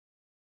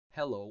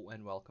Hello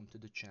and welcome to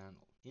the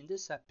channel. In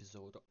this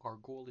episode, our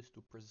goal is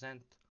to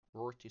present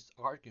Rorty's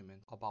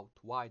argument about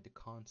why the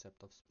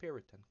concept of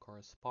spirit and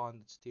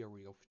correspondence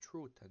theory of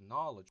truth and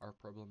knowledge are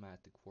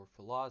problematic for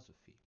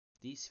philosophy.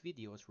 These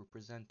videos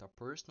represent a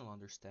personal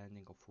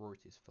understanding of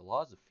Rorty's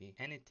philosophy.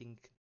 Anything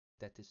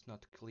that is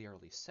not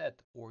clearly said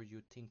or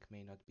you think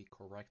may not be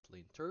correctly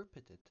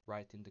interpreted,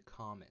 write in the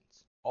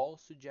comments. All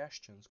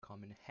suggestions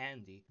come in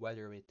handy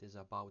whether it is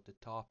about the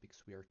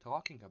topics we are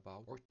talking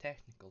about or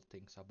technical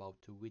things about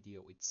the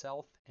video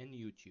itself and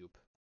YouTube.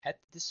 At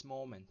this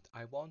moment,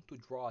 I want to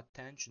draw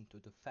attention to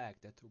the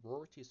fact that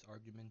Rorty's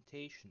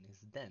argumentation is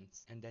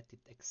dense and that it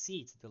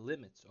exceeds the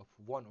limits of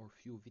one or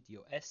few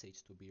video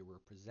essays to be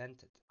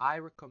represented. I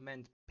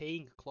recommend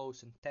paying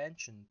close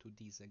attention to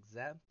these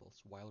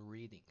examples while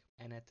reading,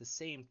 and at the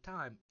same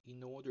time,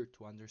 in order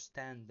to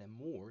understand them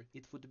more,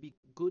 it would be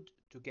good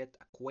to get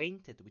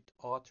acquainted with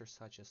authors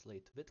such as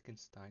Leif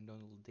Wittgenstein,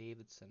 Donald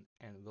Davidson,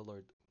 and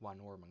Willard van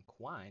Orman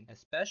Quine,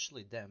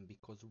 especially them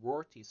because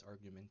Rorty's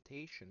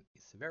argumentation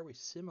is very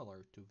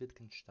similar to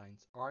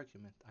Wittgenstein's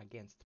argument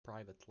against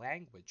private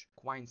language,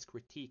 Quine's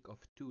critique of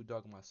two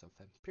dogmas of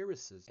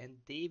empiricism,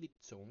 and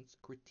Davidson's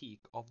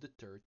critique of the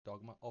third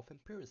dogma of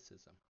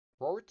empiricism.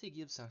 Rorty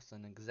gives us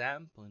an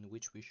example in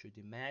which we should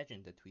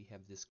imagine that we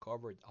have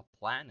discovered a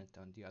planet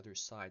on the other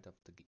side of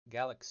the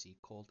galaxy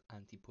called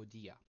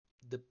Antipodia.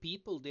 The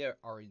people there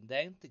are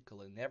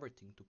identical in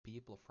everything to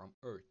people from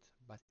Earth,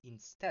 but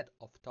instead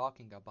of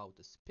talking about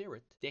the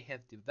spirit, they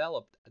have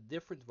developed a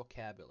different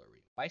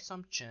vocabulary. By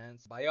some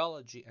chance,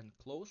 biology and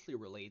closely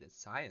related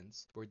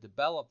science were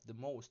developed the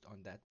most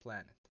on that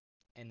planet.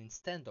 And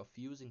instead of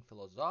using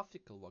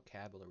philosophical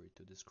vocabulary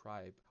to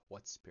describe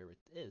what spirit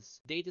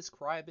is, they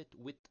describe it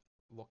with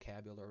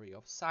vocabulary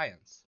of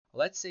science.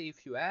 Let's say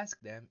if you ask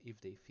them if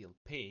they feel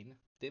pain,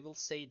 they will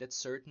say that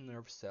certain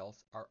nerve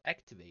cells are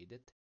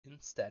activated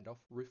instead of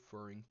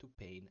referring to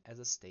pain as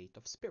a state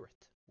of spirit.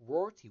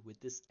 Rorty, with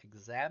this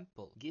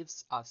example,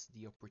 gives us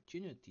the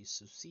opportunity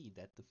to see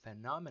that the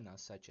phenomena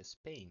such as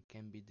pain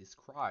can be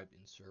described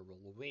in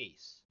several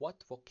ways.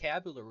 What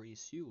vocabulary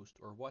is used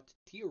or what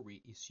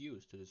theory is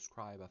used to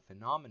describe a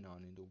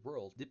phenomenon in the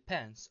world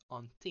depends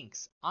on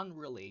things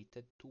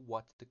unrelated to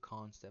what the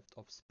concept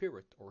of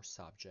spirit or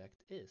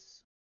subject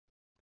is.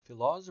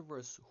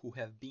 Philosophers who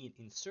have been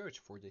in search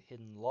for the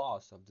hidden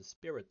laws of the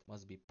spirit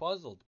must be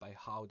puzzled by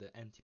how the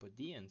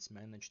Antipodeans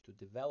managed to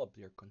develop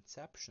their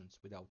conceptions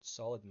without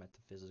solid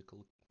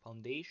metaphysical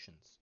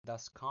foundations.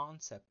 Thus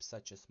concepts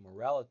such as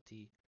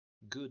morality,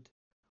 good,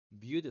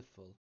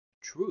 beautiful,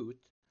 truth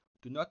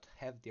do not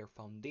have their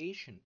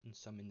foundation in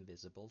some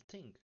invisible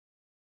thing.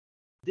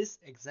 This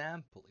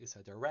example is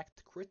a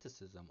direct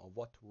criticism of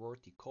what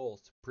Rorty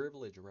calls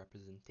privileged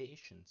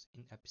representations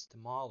in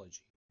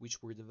epistemology,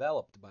 which were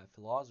developed by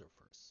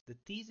philosophers. The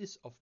thesis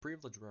of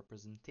privileged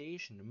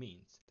representation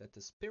means that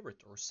the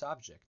spirit or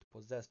subject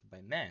possessed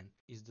by man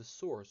is the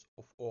source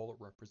of all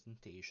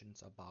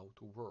representations about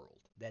the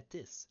world. That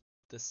is,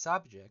 the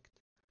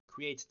subject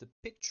creates the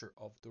picture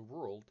of the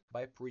world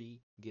by a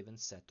pre-given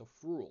set of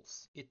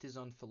rules. It is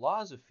on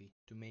philosophy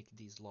to make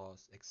these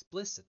laws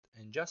explicit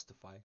and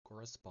justify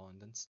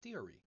correspondence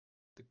theory.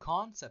 The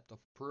concept of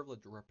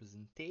privileged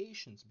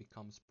representations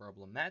becomes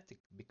problematic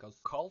because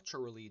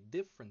culturally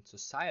different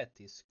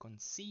societies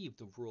conceive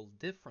the world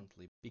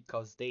differently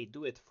because they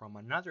do it from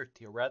another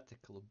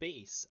theoretical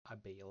base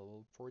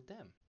available for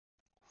them.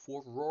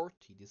 For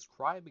Rorty,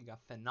 describing a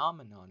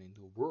phenomenon in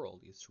the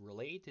world is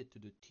related to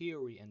the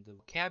theory and the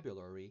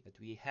vocabulary that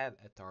we have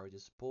at our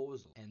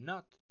disposal, and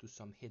not to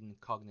some hidden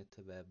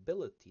cognitive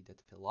ability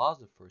that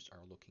philosophers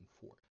are looking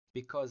for.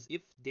 Because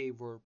if they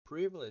were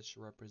privileged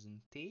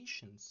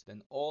representations,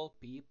 then all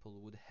people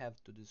would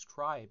have to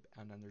describe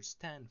and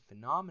understand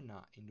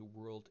phenomena in the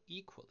world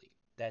equally.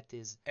 That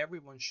is,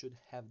 everyone should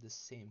have the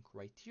same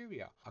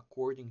criteria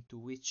according to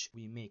which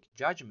we make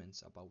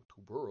judgments about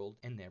the world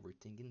and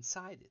everything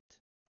inside it.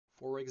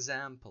 For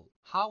example,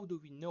 how do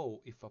we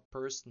know if a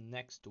person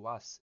next to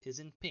us is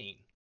in pain?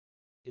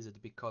 Is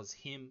it because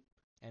him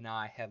and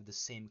I have the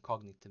same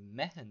cognitive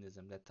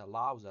mechanism that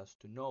allows us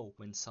to know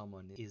when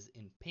someone is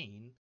in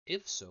pain?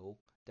 If so,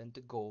 then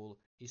the goal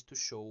is to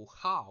show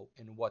how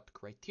and what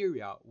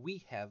criteria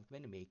we have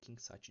when making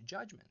such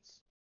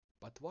judgments.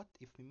 But what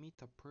if we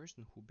meet a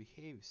person who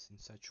behaves in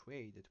such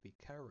way that we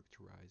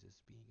characterize as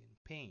being in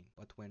pain,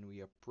 but when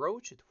we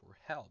approach it for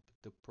help,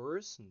 the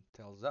person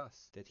tells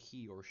us that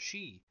he or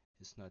she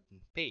is not in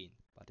pain,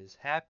 but is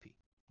happy?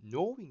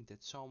 Knowing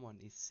that someone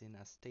is in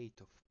a state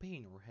of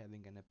pain or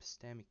having an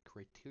epistemic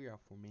criteria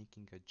for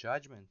making a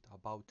judgment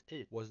about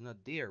it was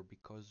not there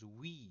because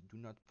we do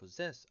not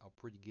possess a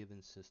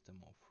pre-given system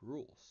of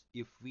rules.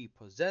 If we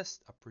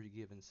possessed a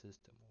pre-given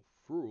system of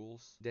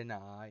rules, then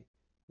I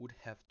would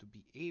have to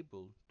be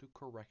able to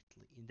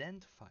correctly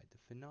identify the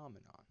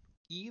phenomenon.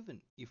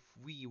 Even if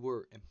we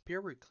were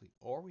empirically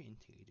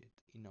orientated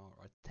in our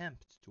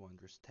attempts to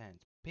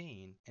understand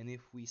pain, and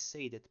if we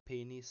say that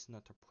pain is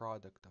not a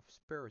product of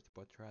spirit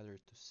but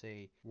rather to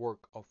say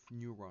work of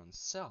neuron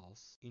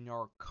cells, in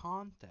our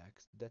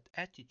context that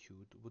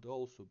attitude would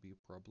also be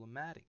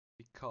problematic,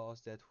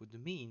 because that would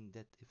mean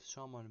that if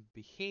someone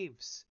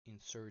behaves in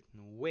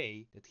certain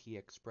way that he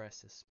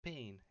expresses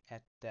pain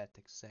at that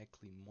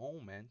exactly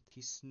moment,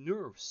 his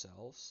nerve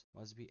cells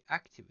must be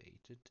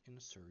activated in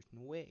a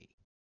certain way.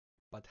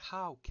 But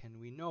how can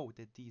we know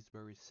that these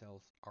very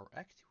cells are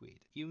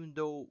activated, even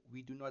though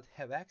we do not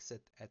have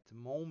access at the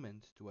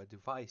moment to a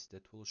device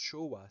that will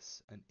show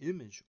us an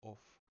image of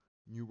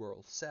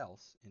neural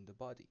cells in the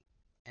body?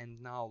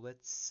 And now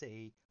let's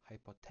say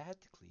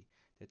hypothetically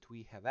that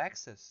we have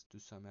access to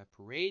some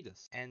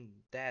apparatus and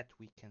that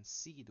we can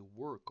see the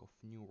work of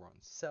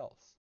neuron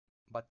cells.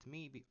 But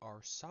maybe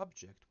our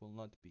subject will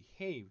not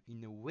behave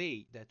in a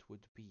way that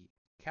would be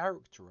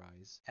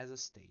characterized as a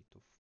state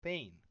of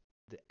pain.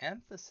 The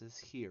emphasis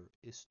here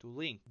is to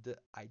link the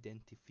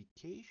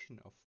identification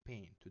of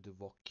pain to the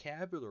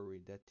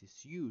vocabulary that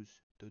is used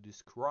to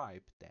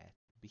describe that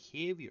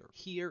behavior.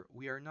 Here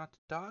we are not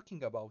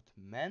talking about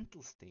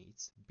mental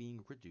states being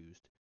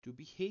reduced to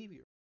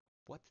behavior.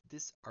 What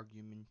this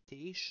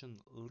argumentation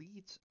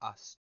leads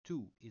us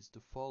to is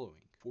the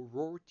following. For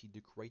Rorty,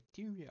 the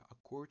criteria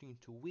according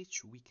to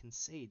which we can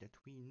say that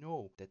we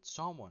know that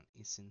someone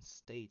is in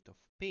state of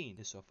pain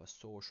is of a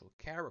social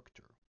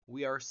character.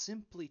 We are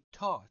simply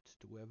taught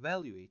to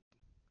evaluate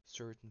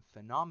certain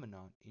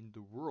phenomena in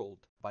the world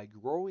by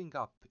growing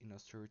up in a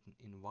certain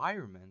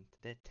environment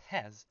that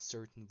has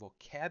certain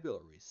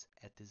vocabularies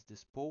at its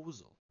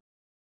disposal.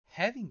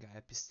 Having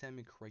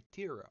epistemic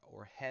criteria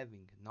or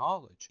having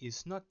knowledge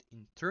is not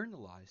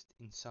internalized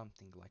in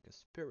something like a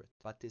spirit,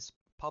 but is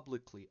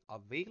publicly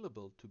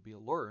available to be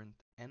learned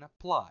and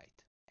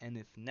applied, and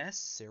if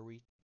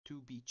necessary, to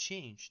be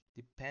changed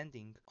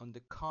depending on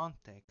the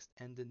context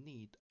and the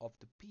need of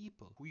the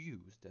people who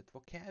use that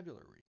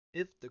vocabulary.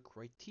 If the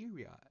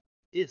criteria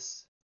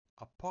is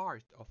a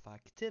part of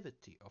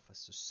activity of a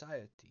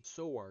society,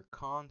 so are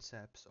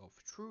concepts of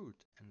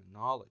truth and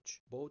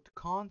knowledge. Both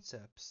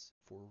concepts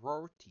for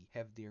Rorty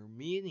have their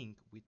meaning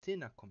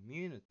within a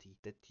community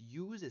that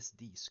uses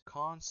these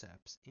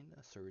concepts in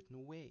a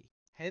certain way.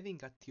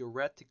 Having a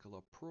theoretical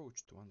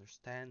approach to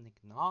understanding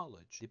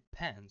knowledge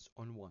depends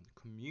on one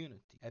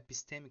community.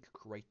 Epistemic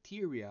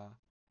criteria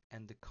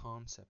and the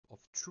concept of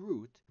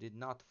truth did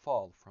not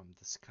fall from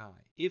the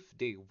sky. If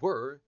they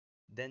were,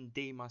 then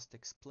they must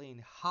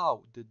explain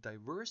how the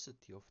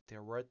diversity of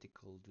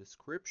theoretical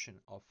description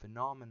of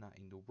phenomena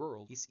in the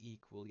world is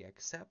equally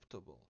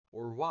acceptable,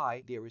 or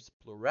why there is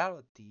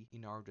plurality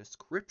in our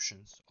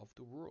descriptions of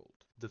the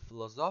world. The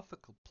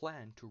philosophical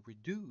plan to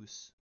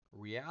reduce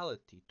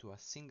reality to a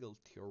single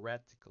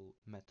theoretical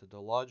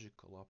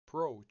methodological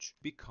approach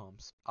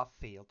becomes a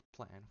failed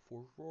plan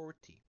for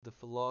Rorty. The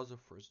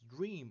philosopher's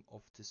dream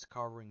of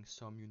discovering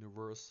some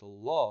universal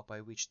law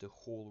by which the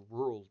whole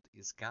world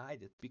is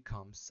guided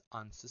becomes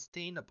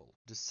unsustainable.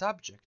 The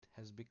subject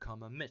has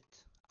become a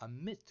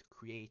myth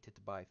created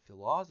by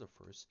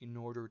philosophers in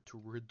order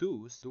to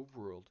reduce the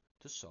world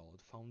to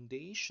solid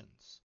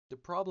foundations. The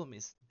problem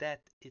is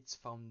that its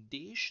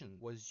foundation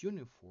was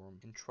uniform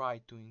and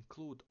tried to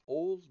include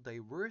all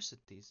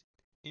diversities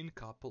in a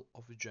couple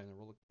of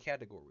general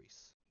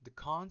categories. The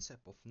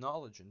concept of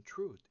knowledge and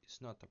truth is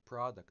not a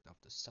product of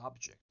the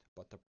subject,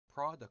 but a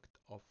product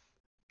of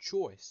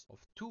choice of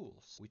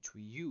tools which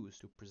we use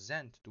to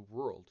present the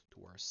world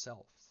to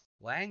ourselves.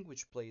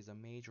 Language plays a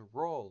major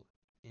role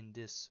in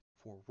this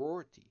for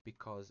Rorty,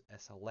 because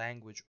as a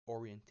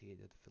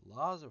language-oriented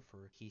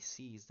philosopher, he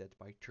sees that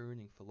by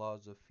turning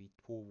philosophy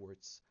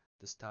towards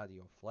the study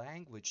of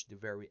language, the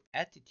very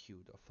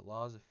attitude of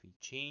philosophy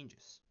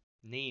changes.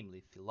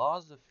 Namely,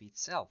 philosophy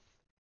itself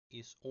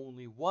is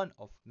only one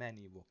of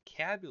many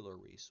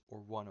vocabularies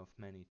or one of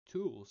many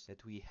tools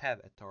that we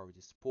have at our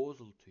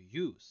disposal to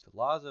use.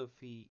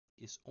 Philosophy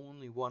is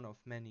only one of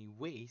many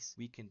ways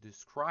we can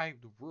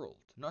describe the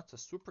world, not a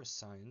super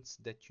science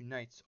that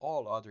unites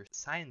all other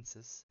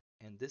sciences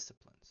and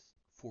disciplines.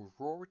 For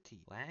Rorty,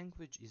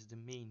 language is the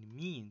main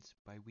means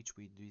by which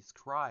we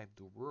describe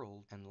the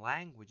world, and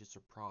language is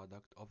a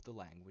product of the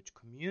language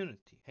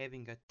community.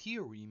 Having a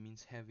theory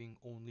means having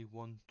only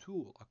one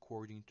tool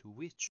according to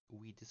which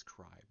we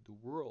describe the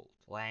world.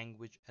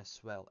 Language, as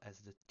well as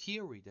the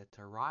theory that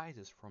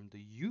arises from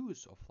the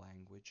use of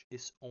language,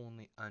 is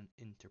only an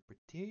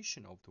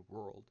interpretation of the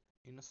world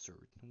in a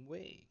certain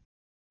way.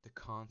 The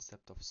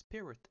concept of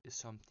spirit is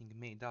something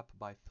made up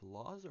by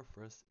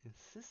philosophers'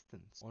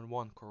 insistence on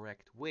one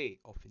correct way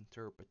of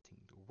interpreting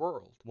the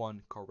world,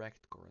 one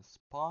correct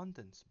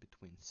correspondence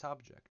between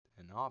subject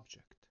and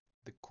object.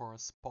 The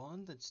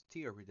correspondence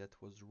theory that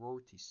was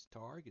Rorty's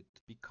target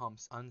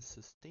becomes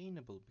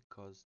unsustainable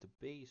because the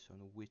base on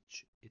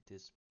which it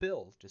is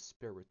built, the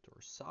spirit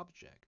or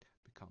subject,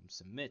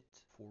 becomes a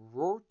myth. For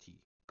Rorty,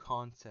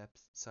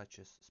 concepts such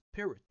as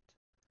spirit,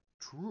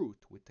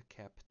 truth with a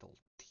capital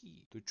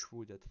T, the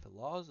truth that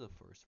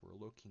philosophers were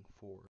looking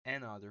for,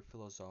 and other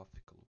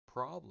philosophical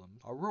problems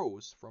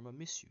arose from a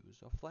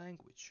misuse of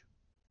language.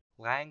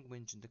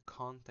 Language in the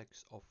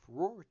context of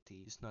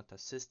Rorty is not a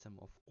system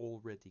of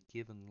already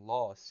given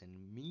laws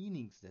and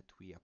meanings that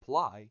we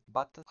apply,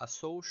 but a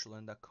social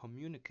and a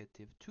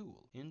communicative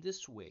tool. In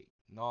this way,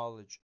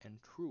 knowledge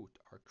and truth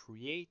are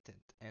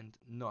created and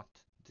not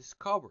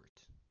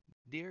discovered.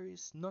 There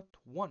is not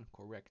one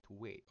correct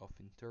way of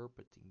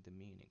interpreting the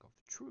meaning of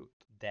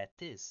truth. That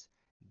is,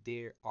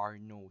 there are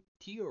no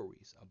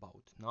theories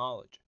about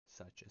knowledge,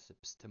 such as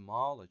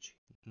epistemology.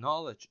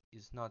 Knowledge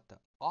is not the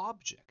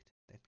object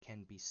that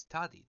can be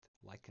studied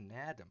like an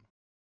atom.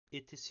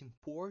 It is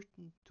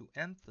important to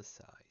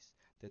emphasize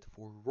that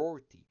for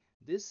Rorty,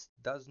 this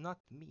does not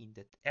mean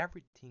that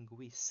everything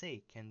we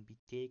say can be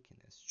taken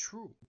as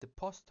true. The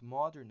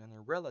postmodern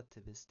and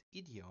relativist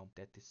idiom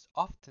that is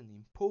often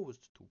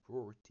imposed to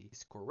Rorty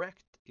is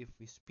correct if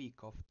we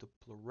speak of the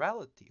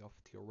plurality of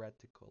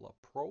theoretical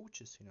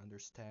approaches in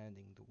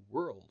understanding the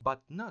world,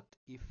 but not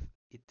if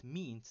it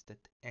means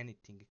that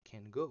anything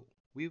can go.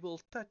 We will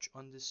touch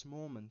on this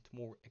moment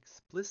more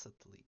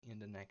explicitly in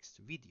the next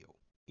video.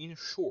 In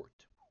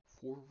short,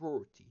 for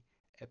Rorty,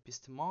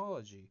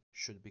 epistemology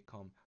should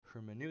become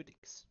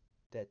hermeneutics.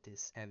 That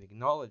is, having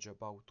knowledge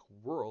about the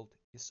world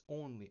is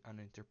only an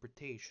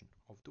interpretation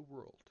of the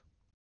world.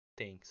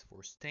 Thanks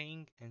for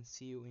staying and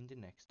see you in the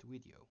next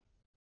video.